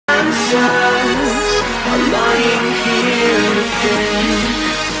pieces are lying here within.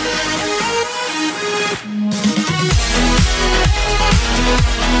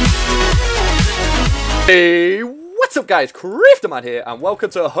 Hey, what's up guys, CraftyMinerYT here and welcome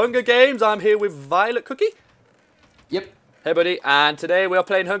to Hunger Games. I'm here with Violet Cookie. Yep. Hey buddy, and today we are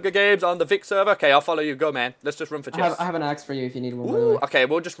playing Hunger Games on the Vic server. Okay, I'll follow you, go man. Let's just run for chests. I have an axe for you if you need one. Ooh, okay,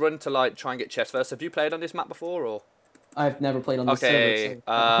 we'll just run to like try and get chests first. Have you played on this map before or? I've never played on this server.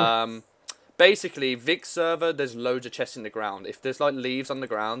 Okay, basically Vic server, there's loads of chests in the ground. If there's like leaves on the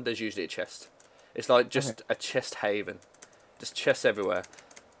ground, there's usually a chest. It's like just a chest haven. There's chests everywhere.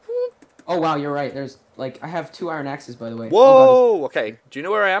 Oh wow, you're right. There's like I have 2 iron axes by the way. Whoa! Oh, God, okay, do you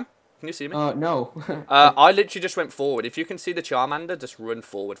know where I am? Can you see me? No. I literally just went forward. If you can see the Charmander, just run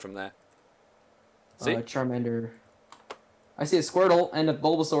forward from there. See? Charmander. I see a Squirtle and a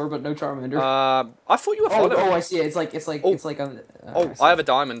Bulbasaur, but no Charmander. I thought you were following. Oh, I see it. It's like on. I have a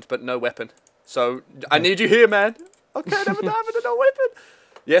diamond, but no weapon. So I need you here, man. Okay, I have a diamond and no weapon.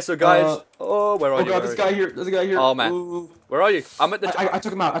 Yeah, so guys. Where are you? Oh god, this guy here. There's a guy here. Oh man. Ooh. Where are you? I'm at the. I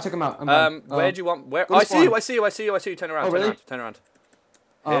took him out. I took him out. Where do you want? Where? I see you. I see you. I see you. I see you. Turn around. Oh, really? Turn around.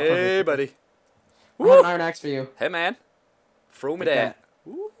 Oh, Hey, perfect. buddy. I have an iron axe for you. Hey, man. Throw me Like there. that.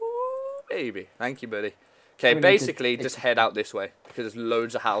 Ooh, baby. Thank you, buddy. Okay, We need to basically, take- just head out this way because there's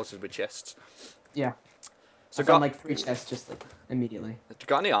loads of houses with chests. Yeah. So I found like 3 chests just like immediately. You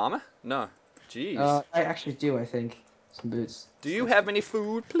got any armor? No. Jeez. I actually do. I think some boots. Do you have any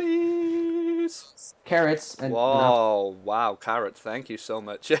food, please? Carrots and. Whoa, wow, carrots. Thank you so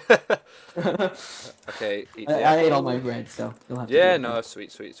much. Okay. Eat I ate all my bread, so you'll have to. Yeah, do it. no,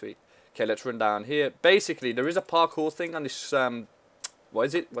 sweet, sweet, sweet. Okay, let's run down here. Basically, there is a parkour thing on this, what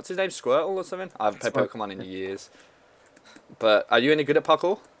is it? What's his name? Squirtle or something? I haven't played Pokemon in years. But are you any good at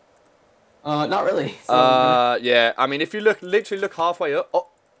parkour? Not really. So, yeah, I mean, if you literally look halfway up. Oh,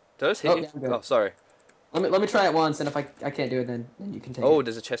 does he? Oh, yeah, I'm good. Oh, sorry. let me try it once, and if I can't do it, then you can take it. Oh,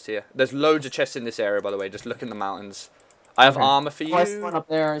 there's a chest here. There's loads of chests in this area, by the way. Just look in the mountains. I have armor for you. Oh, I see one up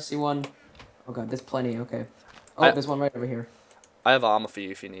there. I see one. Oh god, there's plenty. Okay. Oh, there's one right over here. I have armor for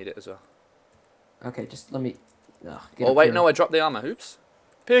you if you need it as well. Okay, just let me. Oh wait, no, I dropped the armor. Oops.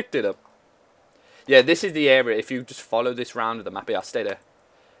 Picked it up. Yeah, this is the area. If you just follow this round of the map, yeah, I'll stay there.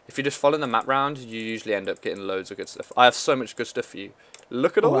 If you just follow the map round, you usually end up getting loads of good stuff. I have so much good stuff for you.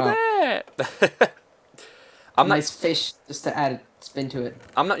 Look at all that. Nice fish just to add spin to it.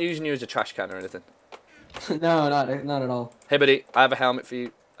 I'm not using you as a trash can or anything. No, not at all. Hey, buddy, I have a helmet for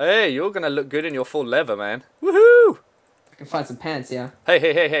you. Hey, you're gonna look good in your full leather, man. Woohoo! I can find some pants, yeah.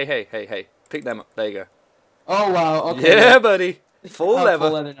 Hey. Pick them up. There you go. Oh wow. Okay. Yeah, buddy. Full leather.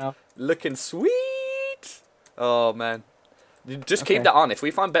 Full leather now. Looking sweet. Oh man. You just keep that on. If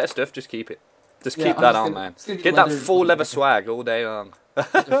we find better stuff, just keep it. Just keep that on, man. Get that full leather swag all day long.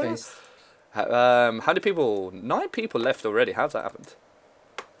 Face. How many people? 9 people left already. How's that happened?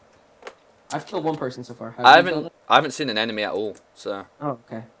 I've killed 1 person so far. I haven't seen an enemy at all. So. Oh,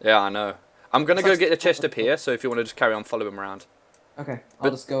 okay. Yeah, I know. I'm gonna go get the chest up here. So if you want to just carry on, follow him around. Okay.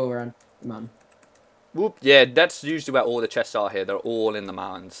 I'll just go around the mountain. Whoop. Yeah, that's usually where all the chests are here. They're all in the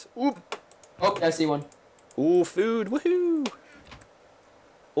mountains. Whoop. Oh, I see one. Ooh, food. Woohoo.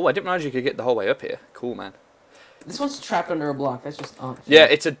 Oh, I didn't realize you could get the whole way up here. Cool, man. This one's trapped under a block. That's just yeah,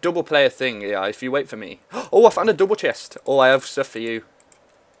 it's a double player thing. Yeah, if you wait for me. Oh, I found a double chest. Oh, I have stuff for you.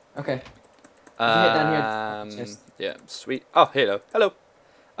 Okay. If you head down here, yeah, sweet. Oh, hello. Hello.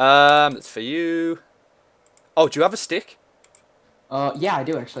 That's for you. Oh, do you have a stick? Yeah, I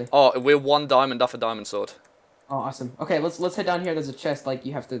do actually. Oh, we're 1 diamond off a diamond sword. Oh, awesome. Okay, let's head down here. There's a chest like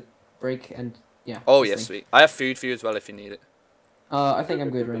you have to break and yeah. Oh, yeah, sweet. I have food for you as well if you need it. I think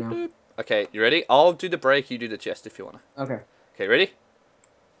I'm good right now. Okay, you ready? I'll do the break, you do the chest if you wanna. Okay. Okay, ready?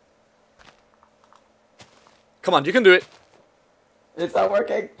 Come on, you can do it. It's not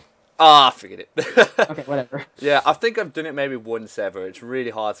working. Ah, forget it. Okay, whatever. Yeah, I think I've done it maybe once ever. It's really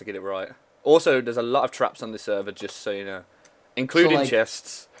hard to get it right. Also, there's a lot of traps on this server, just so you know. Including like,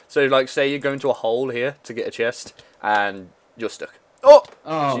 chests. So, like, say you go into a hole here to get a chest, and you're stuck. Oh!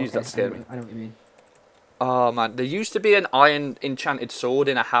 Oh, jeez, okay. that scared me. I know what you mean. Oh, man. There used to be an iron enchanted sword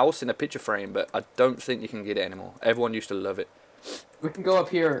in a house in a picture frame, but I don't think you can get it anymore. Everyone used to love it. We can go up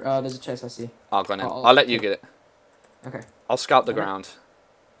here. There's a chest I see. I'll go now. I'll let you get it. Okay. I'll scout the ground.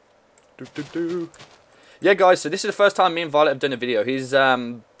 Yeah, guys, so this is the first time me and Violet have done a video. His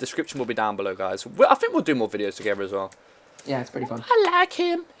description will be down below, guys. I think we'll do more videos together as well. Yeah, it's pretty fun. I like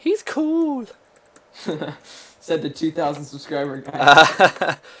him. He's cool. Said the 2,000 subscriber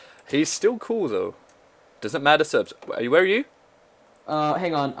guy. He's still cool, though. Doesn't matter subs. Where are you?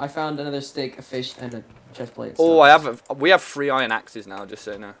 Hang on. I found another steak, a fish, and a chest plate. Oh, we have 3 iron axes now, just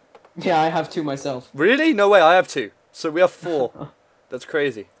so you know. Yeah, I have 2 myself. Really? No way, I have 2. So we have 4. That's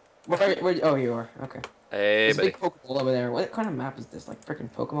crazy. Oh, you are. Okay. Hey, There's a buddy. big Pokeball over there. What kind of map is this? Like freaking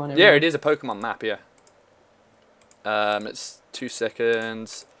Pokemon everywhere? Yeah, it is a Pokemon map, yeah. It's 2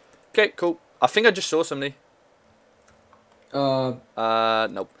 seconds. Okay, cool. I think I just saw somebody. Nope.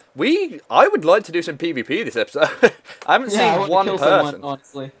 I would like to do some PvP this episode. I haven't seen one person. Someone,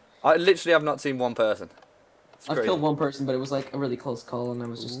 honestly. I literally have not seen one person. I've killed one person, but it was like a really close call, and I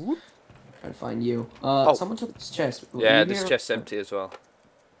was just trying to find you. Oh. Someone took this chest. Yeah, this chest's empty as well.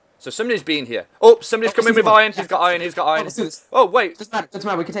 So somebody's been here. Oh, somebody's coming with iron. He's got iron. He's got iron. Let's do this. Oh wait. Doesn't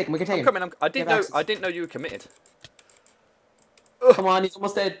matter. We can take him. We can take him. Coming. I didn't know you were committed. Come on, he's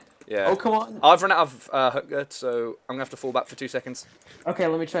almost dead. Yeah. Oh, come on. I've run out of hunger, so I'm gonna have to fall back for 2 seconds. Okay,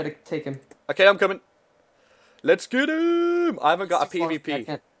 let me try to take him. Okay, I'm coming. Let's get him. I haven't got a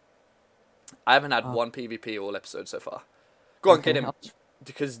PvP. I haven't had one PvP all episode so far. Go on, get him.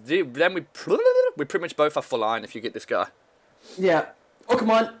 Because then we pretty much both have full iron if you get this guy. Yeah. Oh,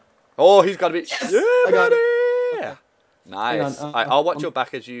 come on. Oh, he's got to be. Yes! Yeah, buddy. Okay. Nice. Hang on, I'll watch your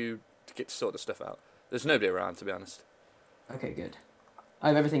back as you get to sort the stuff out. There's nobody around, to be honest. Okay, good. I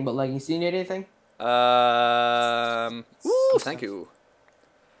have everything but leggings. Do you need anything? Ooh, thank you.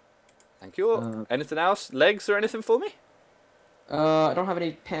 Thank you. Anything else? Legs or anything for me? I don't have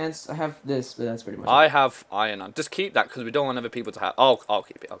any pants. I have this, but that's pretty much I it. have iron on. Just keep that because we don't want other people to have. I'll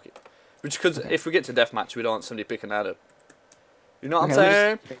keep it. I'll keep it. Which because if we get to deathmatch, we don't want somebody picking that up. You know what I'm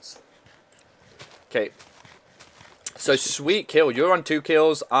saying? Okay. So sweet kill. You're on 2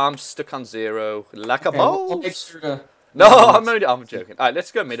 kills. I'm stuck on 0. Like a ball. We'll make sure to... No, I'm joking. All right,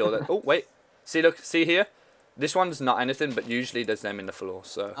 let's go middle. Then. Oh wait. See here. This one's not anything, but usually there's them in the floor.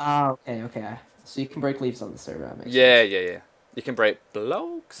 So. Ah, okay. So you can break leaves on the server. That makes Yeah. sense. You can break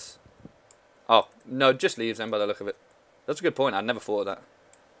blocks. Oh no, just leaves them by the look of it. That's a good point. I never thought of that.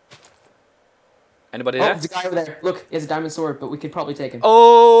 Anybody there? There's a guy over there. Look, he has a diamond sword, but we could probably take him.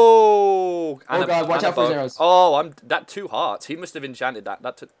 Oh! Oh god, watch out for his arrows. Oh, that 2 hearts. He must have enchanted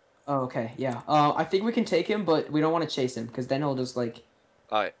that. Oh, okay, yeah. I think we can take him, but we don't want to chase him, because then he'll just, like...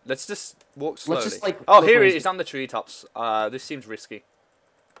 Alright, let's just walk slowly. Let's just, like... Oh, here he is on the treetops. This seems risky.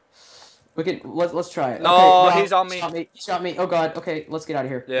 We can... Let's try it. No, okay, he's on me. He shot me. Oh god, okay, let's get out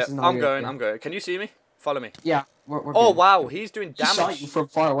of here. Yeah, I'm going. Yeah. Can you see me? Follow me. Yeah, we're Oh, good. wow, he's doing He shot damage. you from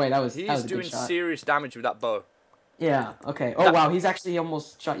far away. That was He's a big doing shot. serious damage with that bow. Yeah, okay. Oh, wow, he's actually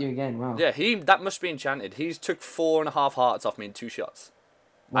almost shot you again. Wow. Yeah, that must be enchanted. He's took 4.5 hearts off me in 2 shots.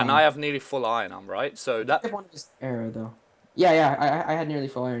 Wow. And I have nearly full iron on, right? So that... I have one of his arrow, though. Yeah, I had nearly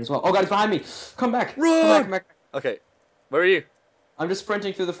full iron as well. Oh god, he's behind me! Come back! Run! Come back. Okay, where are you? I'm just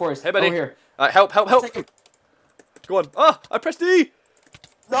sprinting through the forest. Hey, buddy. Over here. Help! Take him. Go on. Ah, I pressed E!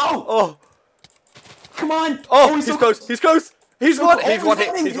 No! Oh! Come on! Oh, he's so close! He's close! He's So one close. hit! Oh, He's one hit!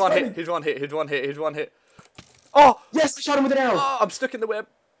 running. He's one hit! He's one hit! He's one hit! He's one hit! Oh! Yes, I shot him with an arrow! Oh, I'm stuck in the web.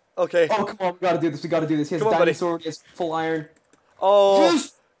 Okay. Oh, come on, we gotta do this. He has Come a on, diamond buddy. sword, he has full iron. Oh!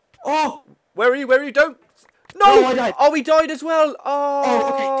 Yes! Oh! Where are you? Don't! No! No, I died. Oh, he died as well! Oh!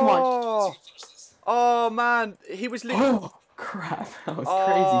 Oh, okay, come on. Oh, man. He was literally... Oh, crap. That was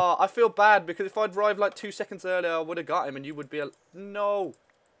Oh, I feel bad because if I'd arrived like 2 seconds earlier, I would have got him and you would be a... No! crazy.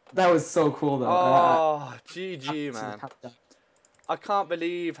 That was so cool, though. Oh, GG, man. I can't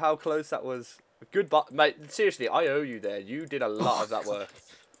believe how close that was. Goodbye. Mate, seriously, I owe you there. You did a lot of that work.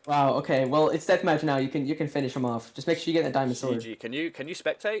 Wow, okay. Well, it's deathmatch now. You can finish him off. Just make sure you get that diamond sword. GG. Can you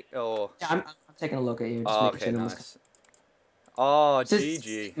spectate or? Yeah, I'm taking a look at you. Just Oh, making okay, sure no one's- nice. Oh, It's just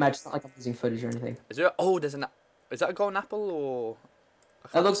GG. match. It's not like I'm using footage or anything. Is there? Oh, there's an. Is that a golden apple or?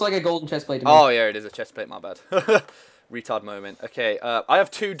 That looks like a golden chest plate to me. Oh yeah, it is a chest plate. My bad. Retard moment. Okay. I have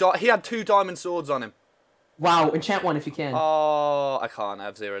 2. He had 2 diamond swords on him. Wow, enchant one if you can. Oh, I can't. I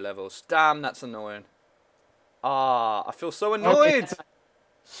have 0 levels. Damn, that's annoying. Ah, I feel so annoyed.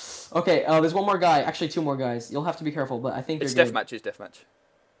 Okay, there's one more guy. Actually, 2 more guys. You'll have to be careful, but I think It's you're good. deathmatch. It's deathmatch.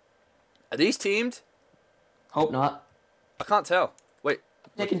 Are these teamed? Hope not. I can't tell. Wait.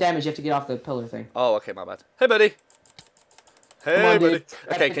 Taking damage, you have to get off the pillar thing. Oh, okay, my bad. Hey, buddy. Hey, on, buddy. dude.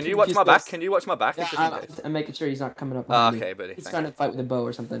 Okay, can you watch my back? Can you watch my back? Yeah, Just in case? I'm making sure he's not coming up Ah, behind me. okay, buddy. He's thank trying you. to fight with a bow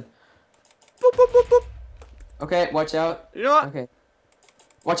or something. Boop, boop, boop, boop. Okay, watch out. You know what? Okay.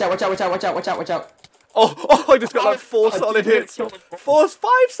 Watch out. Oh, I just got like 4 Oh, solid dude, hits. 5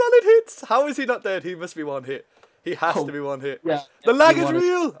 solid hits. How is he not dead? He must be 1 hit. He has Oh, to be 1 hit. Yeah. The lag is you want it.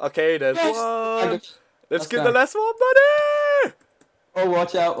 real. Okay, there's Yes! one. Let's Let's get go. the last one, buddy. Oh,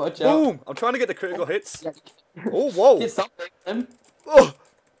 watch out. Boom. I'm trying to get the critical hits. Yeah. Oh, whoa. Get something. Him. Oh,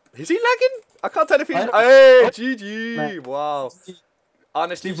 is he lagging? I can't tell if he's... I don't- Hey, Oh. GG. Man. Wow.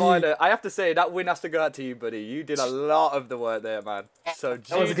 Honestly, GG. Violet, I have to say, that win has to go out to you, buddy. You did a lot of the work there, man. So,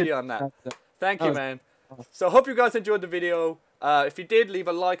 GG on that. Thank you, man. So, hope you guys enjoyed the video. If you did, leave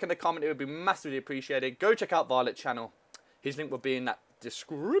a like and a comment. It would be massively appreciated. Go check out Violet's channel. His link will be in that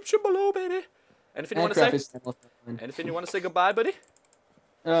description below, baby. Anything you want to say? Anything you want to say goodbye, buddy?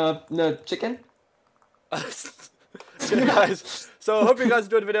 No, chicken? Okay, guys. So, hope you guys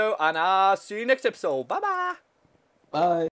enjoyed the video, and I'll see you next episode. Bye-bye. Bye.